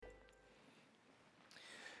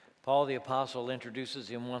Paul the Apostle introduces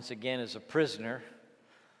him once again as a prisoner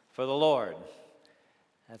for the Lord.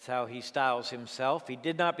 That's how he styles himself. He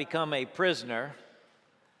did not become a prisoner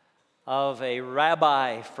of a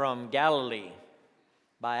rabbi from Galilee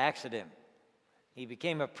by accident. He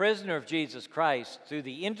became a prisoner of Jesus Christ through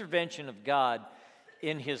the intervention of God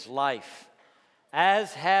in his life,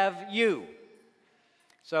 as have you.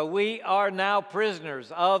 So we are now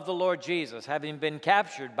prisoners of the Lord Jesus, having been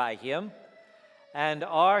captured by him and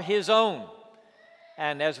are his own.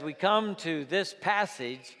 And as we come to this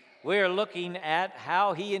passage, we're looking at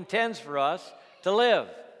how he intends for us to live.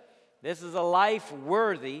 This is a life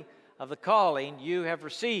worthy of the calling you have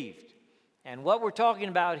received. And what we're talking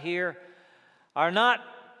about here are not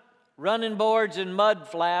running boards and mud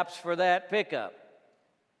flaps for that pickup.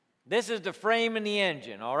 This is the frame and the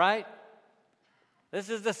engine, all right? This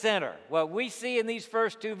is the center. What we see in these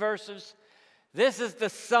first two verses, this is the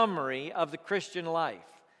summary of the Christian life.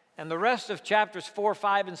 And the rest of chapters 4,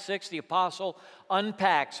 5, and 6, the apostle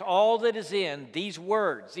unpacks all that is in these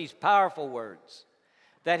words, these powerful words,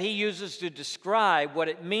 that he uses to describe what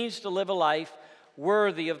it means to live a life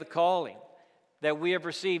worthy of the calling that we have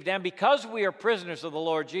received. And because we are prisoners of the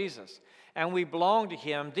Lord Jesus and we belong to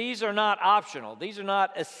him, these are not optional. These are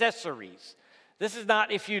not accessories. This is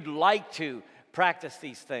not if you'd like to practice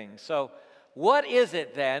these things. So what is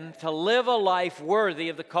it then to live a life worthy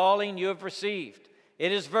of the calling you have received?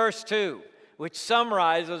 It is verse 2, which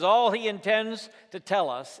summarizes all he intends to tell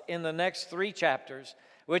us in the next 3 chapters,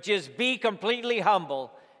 which is be completely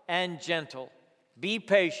humble and gentle. Be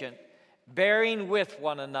patient, bearing with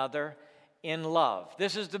one another in love.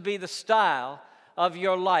 This is to be the style of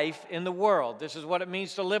your life in the world. This is what it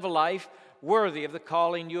means to live a life worthy of the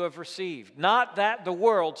calling you have received. Not that the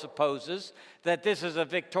world supposes that this is a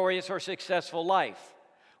victorious or successful life.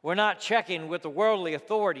 We're not checking with the worldly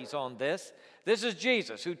authorities on this. This is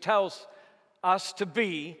Jesus who tells us to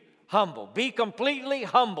be humble. Be completely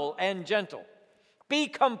humble and gentle. Be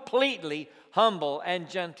completely humble and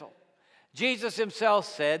gentle. Jesus himself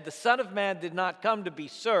said, the Son of Man did not come to be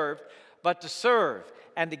served, but to serve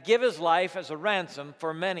and to give his life as a ransom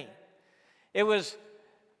for many. It was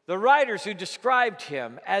the writers who described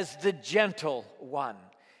him as the gentle one.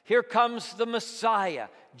 Here comes the Messiah,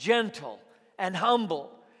 gentle and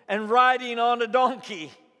humble and riding on a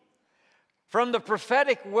donkey. From the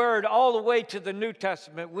prophetic word all the way to the New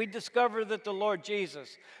Testament, we discover that the Lord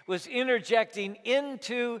Jesus was interjecting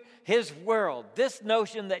into his world this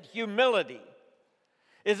notion that humility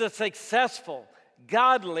is a successful,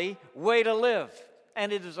 godly way to live.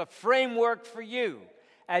 And it is a framework for you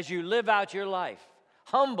as you live out your life.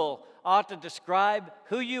 Humble ought to describe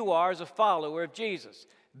who you are as a follower of Jesus.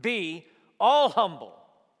 Be all humble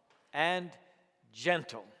and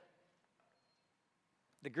gentle.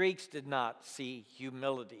 The Greeks did not see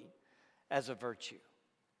humility as a virtue.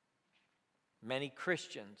 Many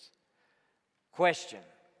Christians question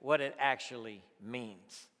what it actually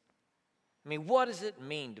means. I mean, what does it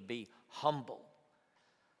mean to be humble?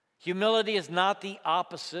 Humility is not the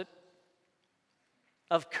opposite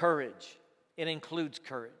of courage. It includes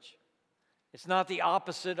courage. It's not the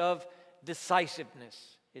opposite of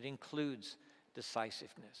decisiveness. It includes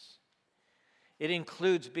decisiveness. It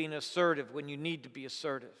includes being assertive when you need to be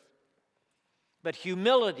assertive. But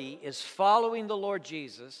humility is following the Lord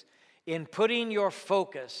Jesus in putting your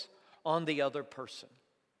focus on the other person.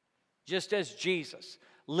 Just as Jesus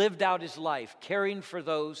lived out his life, caring for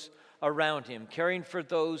those around him, caring for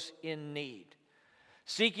those in need,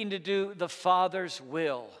 seeking to do the Father's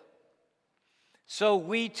will. So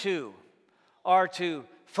we too are to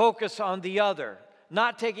focus on the other,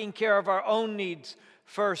 not taking care of our own needs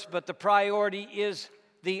first, but the priority is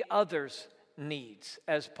the other's needs,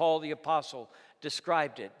 as Paul the Apostle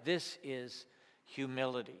described it. This is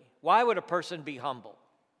humility. Why would a person be humble?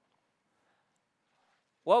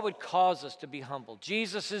 What would cause us to be humble?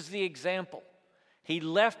 Jesus is the example. He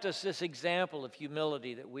left us this example of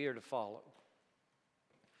humility that we are to follow.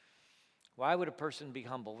 Why would a person be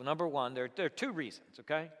humble? Well, number one, there are 2 reasons,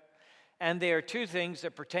 okay? And there are 2 things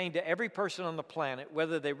that pertain to every person on the planet,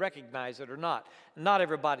 whether they recognize it or not. Not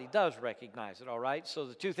everybody does recognize it, all right? So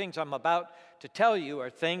the 2 things I'm about to tell you are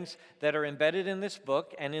things that are embedded in this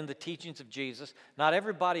book and in the teachings of Jesus. Not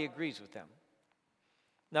everybody agrees with them.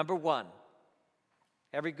 Number 1,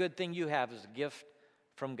 every good thing you have is a gift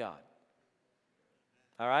from God.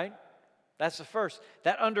 All right? That's the first.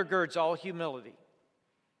 That undergirds all humility.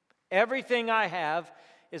 Everything I have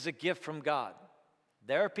is a gift from God.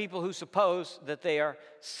 There are people who suppose that they are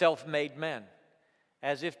self-made men,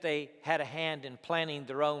 as if they had a hand in planning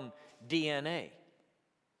their own DNA.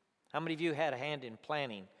 How many of you had a hand in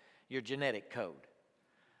planning your genetic code?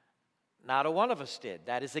 Not a one of us did.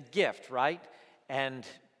 That is a gift, right? And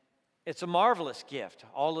it's a marvelous gift.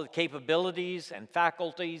 All of the capabilities and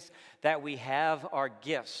faculties that we have are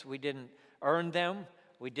gifts. We didn't earn them.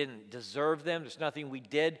 We didn't deserve them. There's nothing we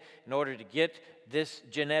did in order to get this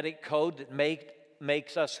genetic code that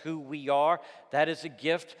makes us who we are. That is a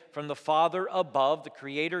gift from the Father above, the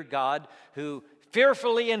Creator God, who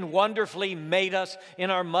fearfully and wonderfully made us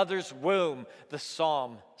in our mother's womb, the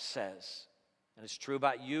Psalm says. And it's true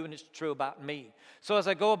about you and it's true about me. So as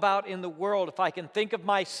I go about in the world, if I can think of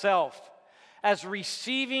myself as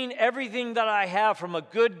receiving everything that I have from a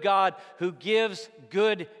good God who gives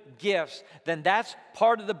good gifts, then that's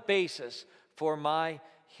part of the basis for my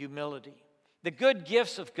humility. The good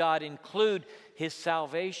gifts of God include His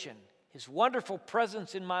salvation, His wonderful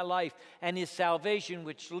presence in my life, and His salvation,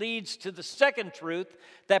 which leads to the second truth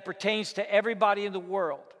that pertains to everybody in the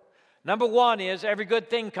world. Number one is every good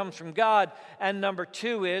thing comes from God, and number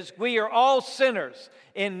two is we are all sinners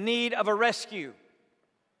in need of a rescue.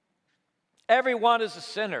 Everyone is a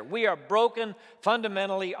sinner. We are broken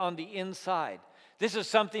fundamentally on the inside. This is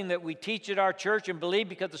something that we teach at our church and believe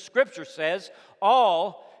because the Scripture says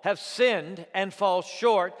all have sinned and fall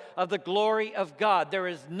short of the glory of God. There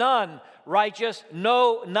is none righteous,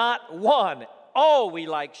 no, not one. All we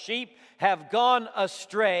like sheep have gone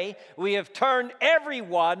astray. We have turned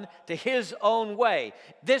everyone to his own way.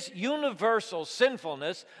 This universal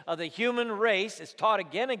sinfulness of the human race is taught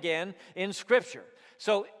again in Scripture.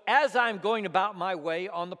 So as I'm going about my way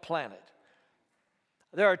on the planet,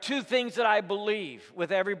 there are two things that I believe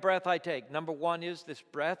with every breath I take. Number one is this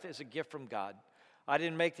breath is a gift from God. I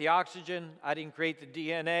didn't make the oxygen. I didn't create the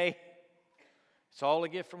DNA. It's all a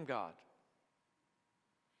gift from God.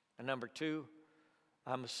 And number two,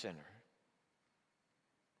 I'm a sinner.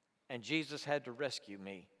 And Jesus had to rescue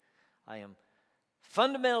me. I am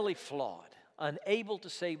fundamentally flawed, unable to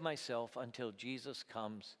save myself until Jesus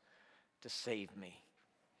comes to save me.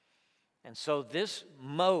 And so this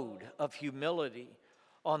mode of humility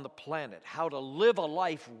on the planet, how to live a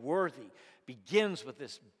life worthy, begins with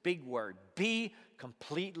this big word: be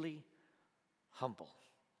completely humble.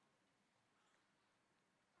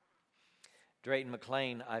 Drayton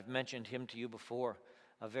McLean, I've mentioned him to you before,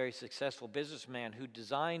 a very successful businessman who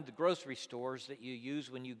designed the grocery stores that you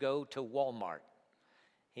use when you go to Walmart.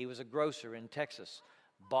 He was a grocer in Texas,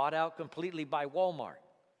 bought out completely by Walmart,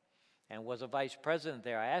 and was a vice president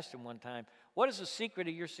there. I asked him one time, what is the secret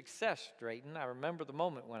of your success, Drayton? I remember the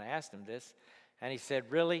moment when I asked him this, and he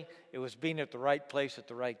said, really, it was being at the right place at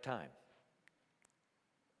the right time.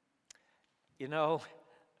 You know,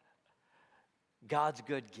 God's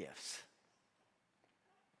good gifts.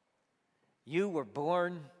 You were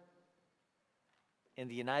born in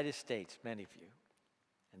the United States, many of you,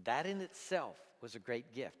 and that in itself was a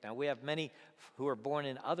great gift. Now, we have many who are born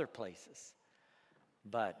in other places,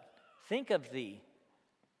 but think of the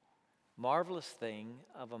marvelous thing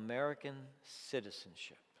of American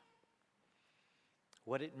citizenship,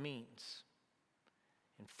 what it means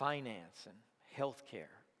in finance and health care,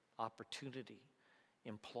 opportunity,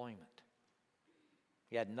 employment.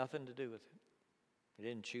 You had nothing to do with it. You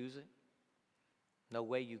didn't choose it. No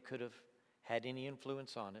way you could have had any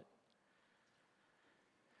influence on it.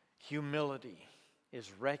 Humility is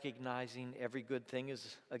recognizing every good thing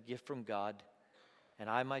is a gift from God, and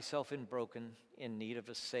I myself am broken, in need of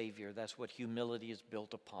a Savior. That's what humility is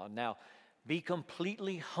built upon. Now, be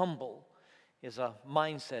completely humble is a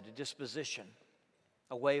mindset, a disposition,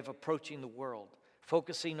 a way of approaching the world,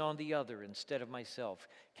 focusing on the other instead of myself,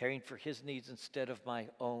 caring for his needs instead of my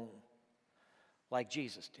own, like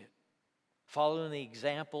Jesus did. Following the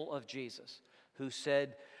example of Jesus, who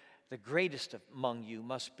said, the greatest among you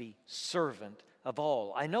must be servant of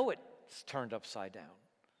all. I know it's turned upside down.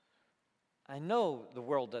 I know the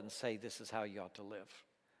world doesn't say this is how you ought to live.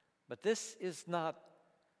 But this is not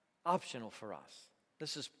optional for us.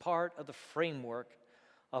 This is part of the framework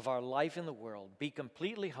of our life in the world. Be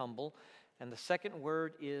completely humble. And the second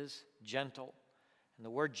word is gentle. And the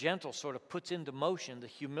word gentle sort of puts into motion the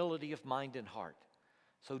humility of mind and heart.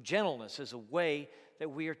 So gentleness is a way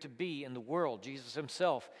that we are to be in the world. Jesus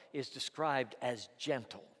himself is described as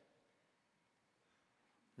gentle.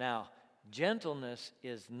 Now, gentleness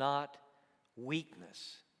is not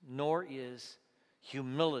weakness, nor is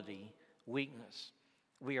humility weakness.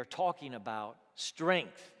 We are talking about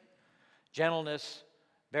strength. Gentleness,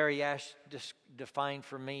 Barry Ash defined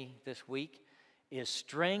for me this week, is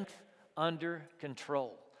strength under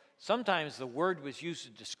control. Sometimes the word was used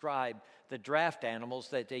to describe the draft animals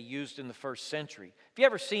that they used in the first century. Have you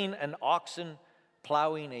ever seen an oxen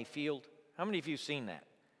plowing a field? How many of you have seen that?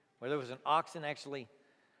 Where there was an oxen actually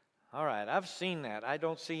All right, I've seen that. I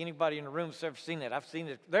don't see anybody in the room who's ever seen that. I've seen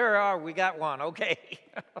it. There are, we got one, okay.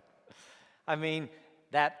 I mean,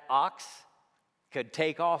 that ox could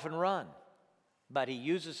take off and run, but he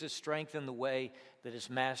uses his strength in the way that his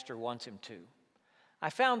master wants him to. I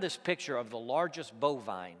found this picture of the largest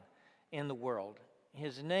bovine in the world.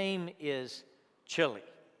 His name is Chili.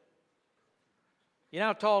 You know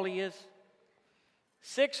how tall he is?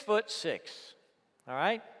 6'6", all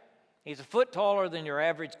right? He's a foot taller than your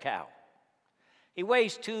average cow. He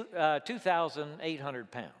weighs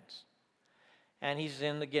 2,800 pounds. And he's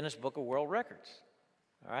in the Guinness Book of World Records,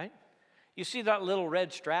 all right? You see that little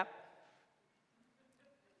red strap?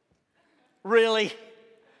 Really?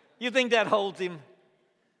 You think that holds him?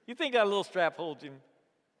 You think that little strap holds him?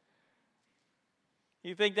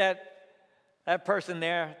 You think that person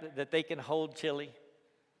there, that they can hold Chili?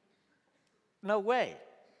 No way.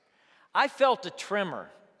 I felt a tremor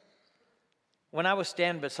when I was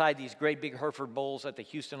standing beside these great big Hereford bulls at the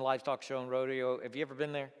Houston Livestock Show and Rodeo. Have you ever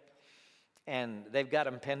been there? And they've got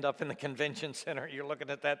them penned up in the convention center. You're looking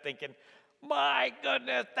at that thinking, my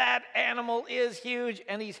goodness, that animal is huge,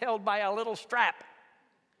 and he's held by a little strap.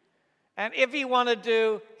 And if he wanted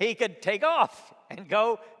to, he could take off and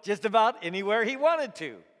go just about anywhere he wanted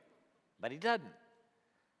to. But he doesn't.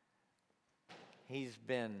 He's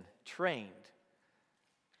been trained.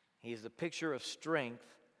 He's the picture of strength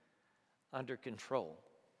under control.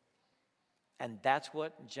 And that's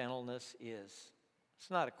what gentleness is. It's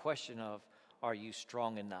not a question of, are you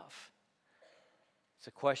strong enough? It's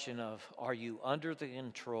a question of, are you under the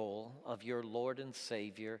control of your Lord and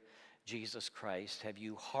Savior, Jesus Christ? Have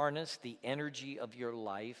you harnessed the energy of your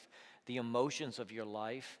life, the emotions of your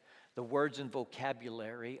life, the words and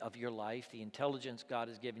vocabulary of your life, the intelligence God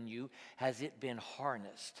has given you? Has it been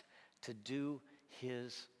harnessed to do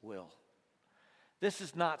His will? This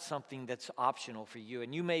is not something that's optional for you.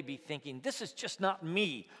 And you may be thinking, this is just not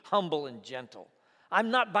me, humble and gentle. I'm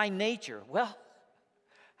not by nature. Well,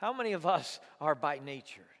 how many of us are by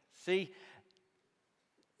nature? See,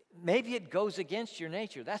 maybe it goes against your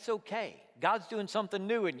nature. That's okay. God's doing something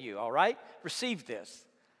new in you, all right? Receive this.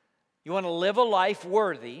 You want to live a life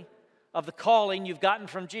worthy of the calling you've gotten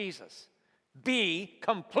from Jesus. Be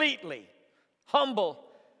completely humble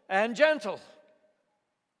and gentle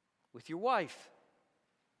with your wife,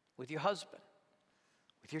 with your husband,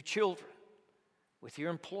 with your children, with your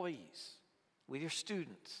employees, with your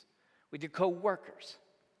students, with your co-workers.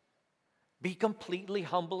 Be completely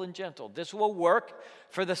humble and gentle. This will work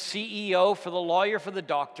for the CEO, for the lawyer, for the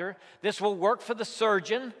doctor. This will work for the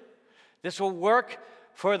surgeon. This will work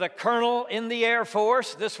for the colonel in the Air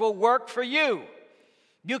Force. This will work for you.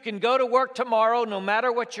 You can go to work tomorrow no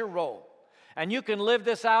matter what your role. And you can live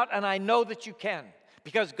this out, and I know that you can.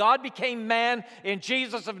 Because God became man in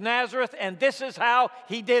Jesus of Nazareth, and this is how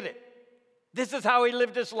He did it. This is how He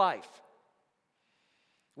lived His life.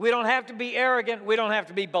 We don't have to be arrogant. We don't have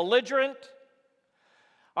to be belligerent.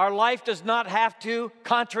 Our life does not have to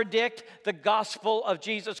contradict the gospel of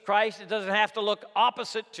Jesus Christ. It doesn't have to look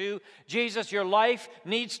opposite to Jesus. Your life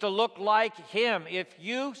needs to look like Him. If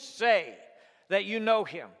you say that you know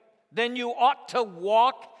Him, then you ought to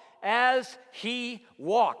walk as He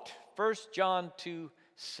walked. 1 John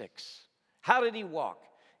 2:6. How did He walk?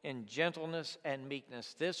 In gentleness and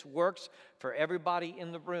meekness. This works for everybody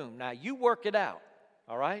in the room. Now, you work it out,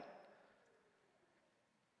 all right?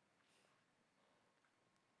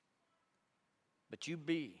 But you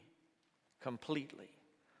be completely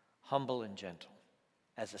humble and gentle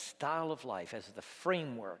as a style of life, as the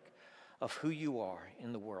framework of who you are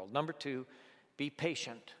in the world. Number 2, be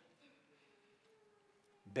patient.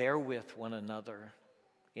 Bear with one another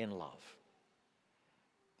in love.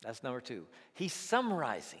 That's number 2. He's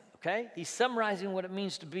summarizing, okay? He's summarizing what it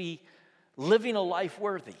means to be living a life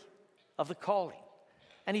worthy of the calling.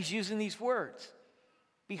 And he's using these words.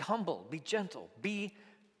 Be humble, be gentle, be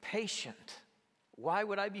patient. Why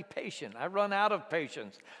would I be patient? I run out of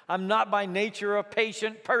patience. I'm not by nature a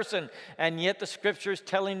patient person. And yet the Scripture is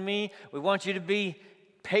telling me we want you to be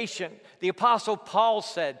patient. The Apostle Paul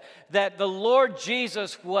said that the Lord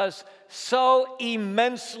Jesus was so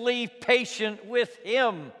immensely patient with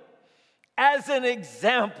him as an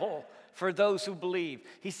example for those who believe.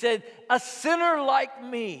 He said, a sinner like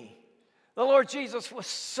me, the Lord Jesus was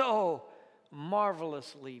so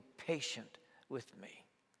marvelously patient with me,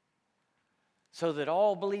 so that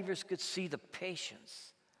all believers could see the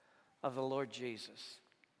patience of the Lord Jesus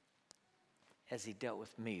as He dealt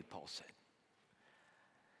with me, Paul said.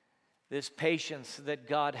 This patience that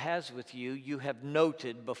God has with you, you have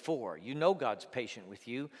noted before. You know God's patient with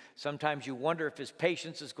you. Sometimes you wonder if his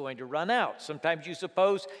patience is going to run out. Sometimes you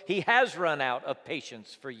suppose he has run out of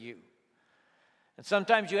patience for you. And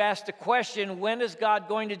sometimes you ask the question, when is God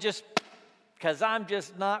going to just, because I'm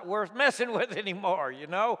just not worth messing with anymore, you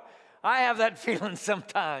know? I have that feeling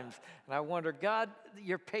sometimes. And I wonder, God,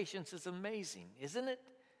 your patience is amazing, isn't it?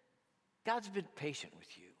 God's been patient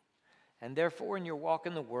with you. And therefore, in your walk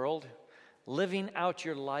in the world, living out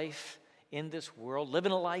your life in this world,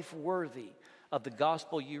 living a life worthy of the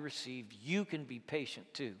gospel you received, you can be patient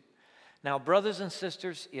too. Now, brothers and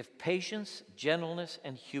sisters, if patience, gentleness,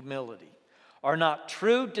 and humility are not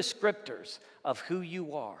true descriptors of who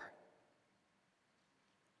you are,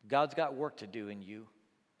 God's got work to do in you.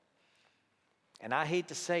 And I hate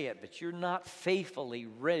to say it, but you're not faithfully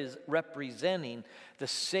representing the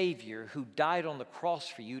Savior who died on the cross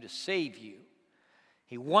for you to save you.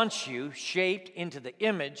 He wants you shaped into the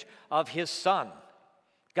image of his Son.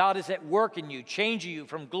 God is at work in you, changing you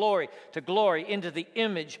from glory to glory into the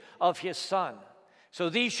image of his Son. So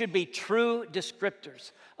these should be true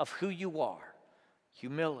descriptors of who you are: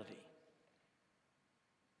 humility,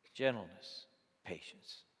 gentleness,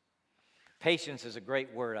 patience. Patience is a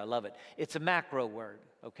great word. I love it. It's a macro word,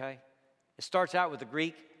 okay? It starts out with the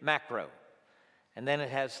Greek macro, and then it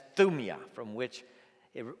has thumia, from which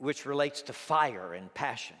relates to fire and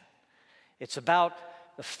passion. It's about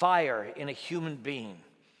the fire in a human being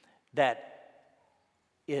that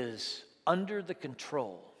is under the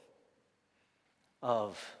control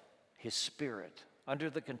of his Spirit, under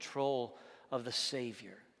the control of the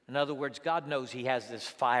Savior. In other words, God knows he has this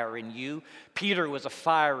fire in you. Peter was a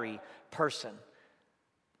fiery person.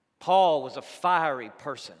 Paul was a fiery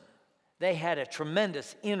person. They had a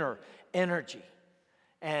tremendous inner energy.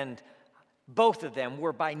 And both of them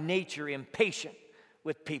were by nature impatient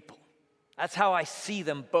with people. That's how I see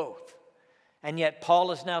them both. And yet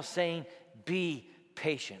Paul is now saying, be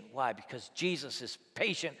patient. Why? Because Jesus is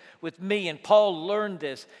patient with me. And Paul learned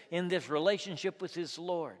this in this relationship with his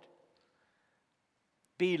Lord.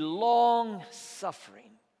 Be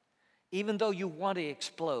long-suffering, even though you want to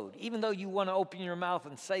explode, even though you want to open your mouth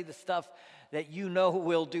and say the stuff that you know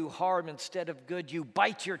will do harm instead of good. You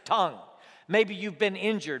bite your tongue. Maybe you've been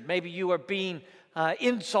injured. Maybe you are being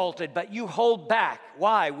insulted, but you hold back.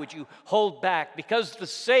 Why would you hold back? Because the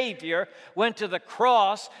Savior went to the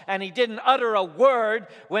cross and he didn't utter a word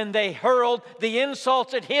when they hurled the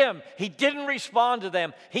insults at him. He didn't respond to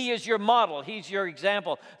them. He is your model. He's your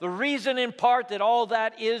example. The reason in part that all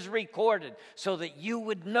that is recorded, so that you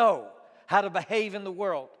would know how to behave in the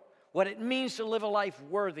world, what it means to live a life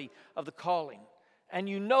worthy of the calling. And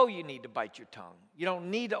you know you need to bite your tongue. You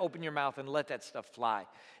don't need to open your mouth and let that stuff fly.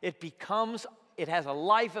 It has a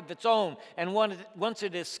life of its own. And once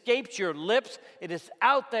it escapes your lips, it is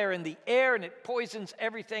out there in the air and it poisons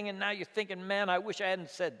everything. And now you're thinking, man, I wish I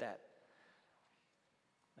hadn't said that.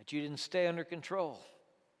 But you didn't stay under control.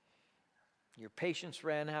 Your patience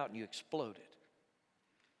ran out and you exploded.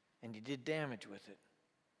 And you did damage with it.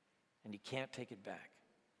 And you can't take it back.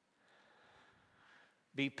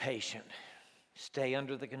 Be patient. Stay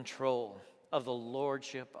under the control of the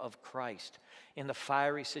lordship of Christ. In the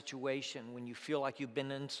fiery situation, when you feel like you've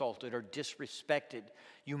been insulted or disrespected,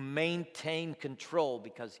 you maintain control,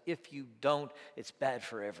 because if you don't, it's bad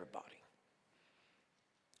for everybody.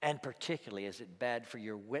 And particularly is it bad for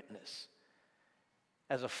your witness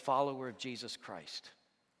as a follower of Jesus Christ.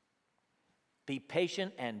 Be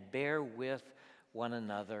patient and bear with one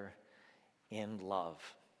another in love.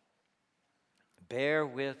 Bear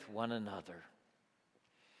with one another.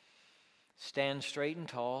 Stand straight and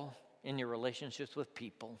tall in your relationships with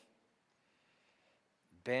people.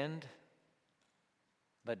 Bend,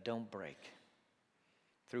 but don't break.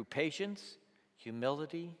 Through patience,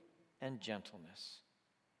 humility, and gentleness,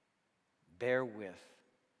 bear with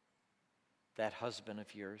that husband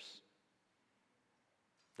of yours,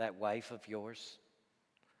 that wife of yours,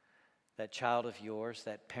 that child of yours,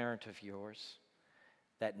 that parent of yours,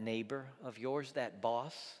 that neighbor of yours, that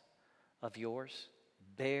boss of yours.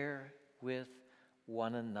 Bear with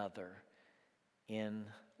one another in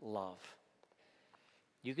love.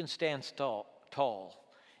 You can stand tall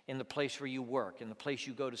in the place where you work, in the place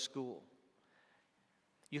you go to school.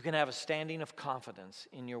 You can have a standing of confidence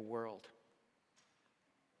in your world.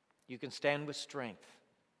 You can stand with strength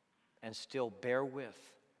and still bear with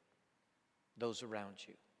those around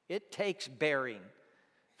you. It takes bearing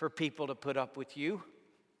for people to put up with you.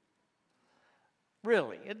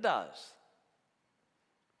 Really, it does.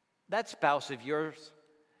 That spouse of yours,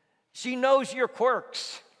 she knows your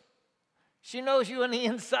quirks. She knows you on the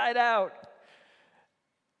inside out.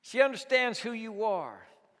 She understands who you are.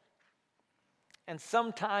 And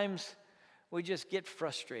sometimes we just get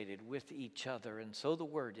frustrated with each other. And so the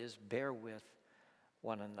word is, bear with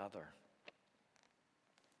one another.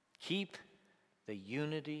 Keep the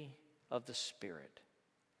unity of the Spirit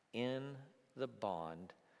in the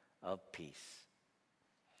bond of peace.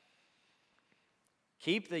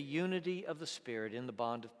 Keep the unity of the Spirit in the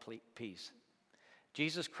bond of peace.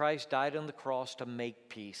 Jesus Christ died on the cross to make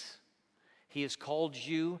peace. He has called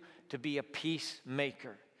you to be a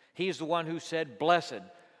peacemaker. He is the one who said, "Blessed,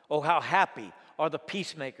 oh how happy are the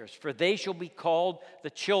peacemakers, for they shall be called the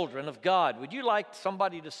children of God." Would you like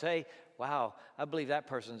somebody to say, "Wow, I believe that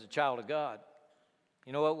person's a child of God"?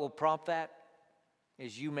 You know what will prompt that?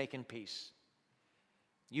 Is you making peace.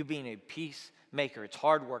 You being a peacemaker. It's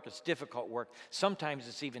hard work. It's difficult work. Sometimes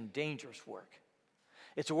it's even dangerous work.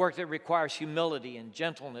 It's a work that requires humility and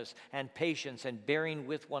gentleness and patience and bearing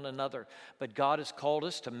with one another. But God has called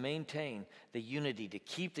us to maintain the unity, to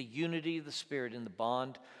keep the unity of the Spirit in the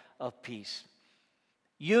bond of peace.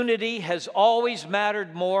 Unity has always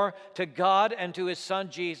mattered more to God and to His Son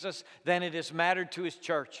Jesus than it has mattered to His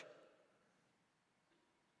church.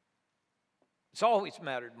 It's always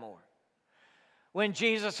mattered more. When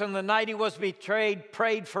Jesus, on the night He was betrayed,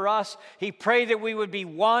 prayed for us, He prayed that we would be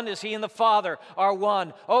one as He and the Father are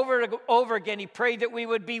one. Over and over again, He prayed that we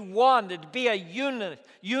would be one, to be a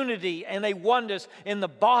unity and a oneness in the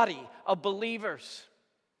body of believers.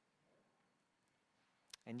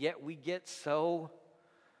 And yet we get so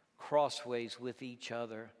crossways with each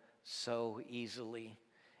other so easily,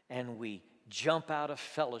 and we jump out of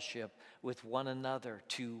fellowship with one another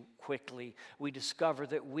too quickly. We discover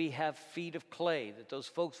that we have feet of clay, that those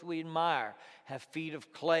folks we admire have feet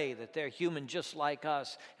of clay, that they're human just like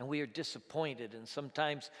us, and we are disappointed, and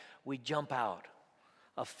sometimes we jump out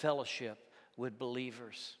of fellowship with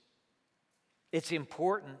believers. It's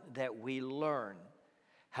important that we learn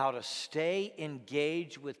how to stay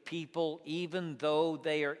engaged with people even though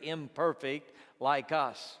they are imperfect like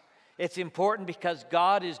us. It's important because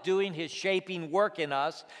God is doing His shaping work in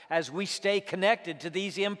us as we stay connected to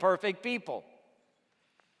these imperfect people.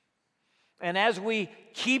 And as we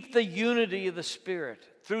keep the unity of the Spirit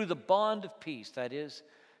through the bond of peace, that is,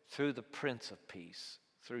 through the Prince of Peace,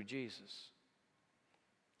 through Jesus,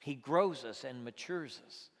 He grows us and matures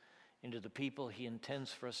us into the people He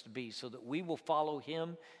intends for us to be, so that we will follow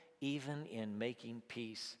Him even in making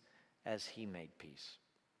peace as He made peace.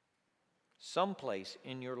 Someplace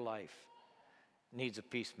in your life needs a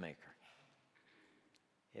peacemaker.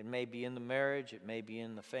 It may be in the marriage, it may be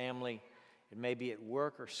in the family, it may be at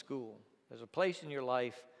work or school. There's a place in your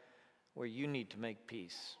life where you need to make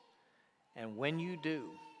peace. And when you do,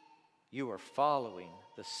 you are following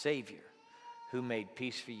the Savior who made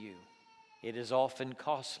peace for you. It is often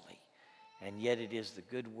costly, and yet it is the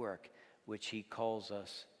good work which He calls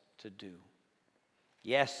us to do.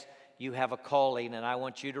 Yes, you have a calling, and I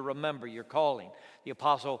want you to remember your calling. The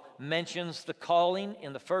apostle mentions the calling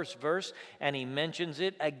in the first verse, and he mentions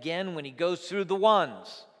it again when he goes through the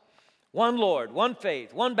ones. One Lord, one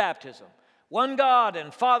faith, one baptism, one God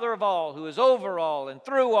and Father of all, who is over all and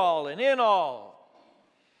through all and in all.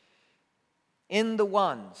 In the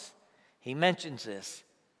ones, he mentions this.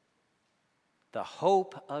 The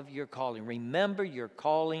hope of your calling. Remember your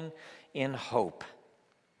calling in hope.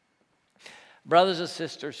 Brothers and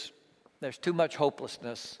sisters, there's too much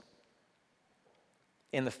hopelessness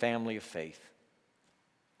in the family of faith.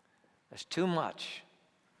 There's too much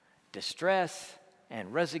distress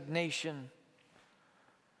and resignation,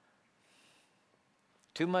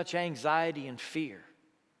 too much anxiety and fear.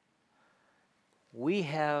 We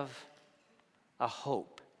have a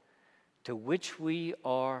hope to which we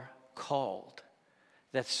are called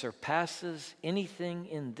that surpasses anything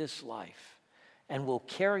in this life and will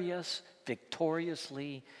carry us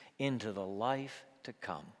victoriously into the life to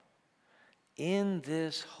come. In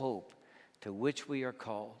this hope to which we are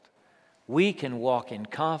called, we can walk in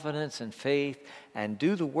confidence and faith and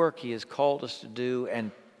do the work He has called us to do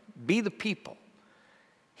and be the people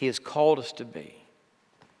He has called us to be.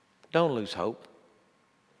 Don't lose hope.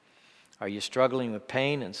 Are you struggling with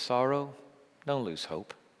pain and sorrow? Don't lose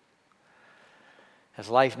hope. Has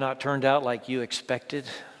life not turned out like you expected?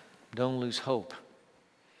 Don't lose hope.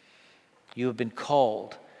 You have been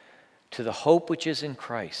called to the hope which is in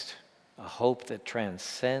Christ, a hope that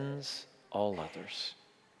transcends all others.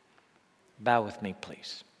 Bow with me,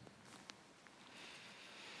 please.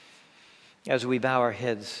 As we bow our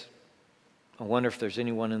heads, I wonder if there's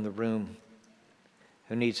anyone in the room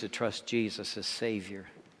who needs to trust Jesus as Savior.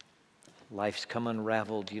 Life's come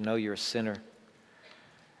unraveled. You know you're a sinner.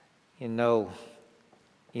 You know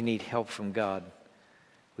you need help from God.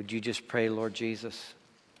 Would you just pray, Lord Jesus,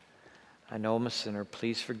 I know I'm a sinner.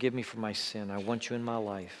 Please forgive me for my sin. I want you in my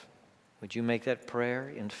life. Would you make that prayer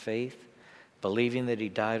in faith, believing that he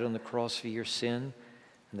died on the cross for your sin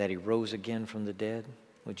and that he rose again from the dead?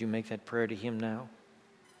 Would you make that prayer to him now?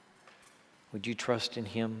 Would you trust in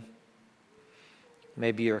him?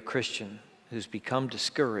 Maybe you're a Christian who's become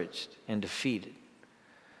discouraged and defeated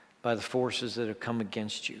by the forces that have come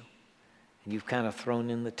against you, and you've kind of thrown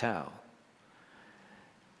in the towel.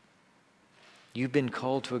 You've been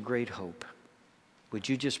called to a great hope. Would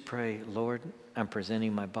you just pray, Lord, I'm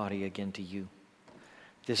presenting my body again to you.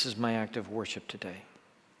 This is my act of worship today.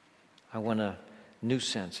 I want a new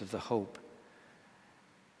sense of the hope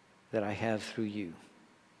that I have through you.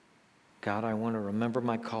 God, I want to remember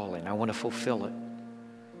my calling. I want to fulfill it.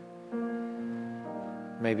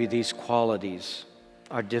 Maybe these qualities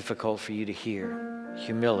are difficult for you to hear.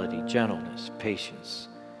 Humility, gentleness, patience,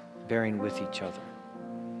 bearing with each other.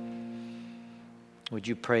 Would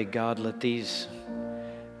you pray, God, let these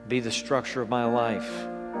be the structure of my life,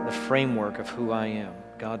 the framework of who I am.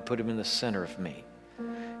 God, put them in the center of me.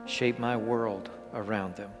 Shape my world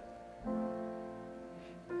around them.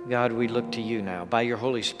 God, we look to you now. By your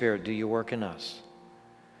Holy Spirit, do your work in us.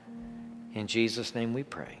 In Jesus' name we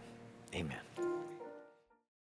pray. Amen.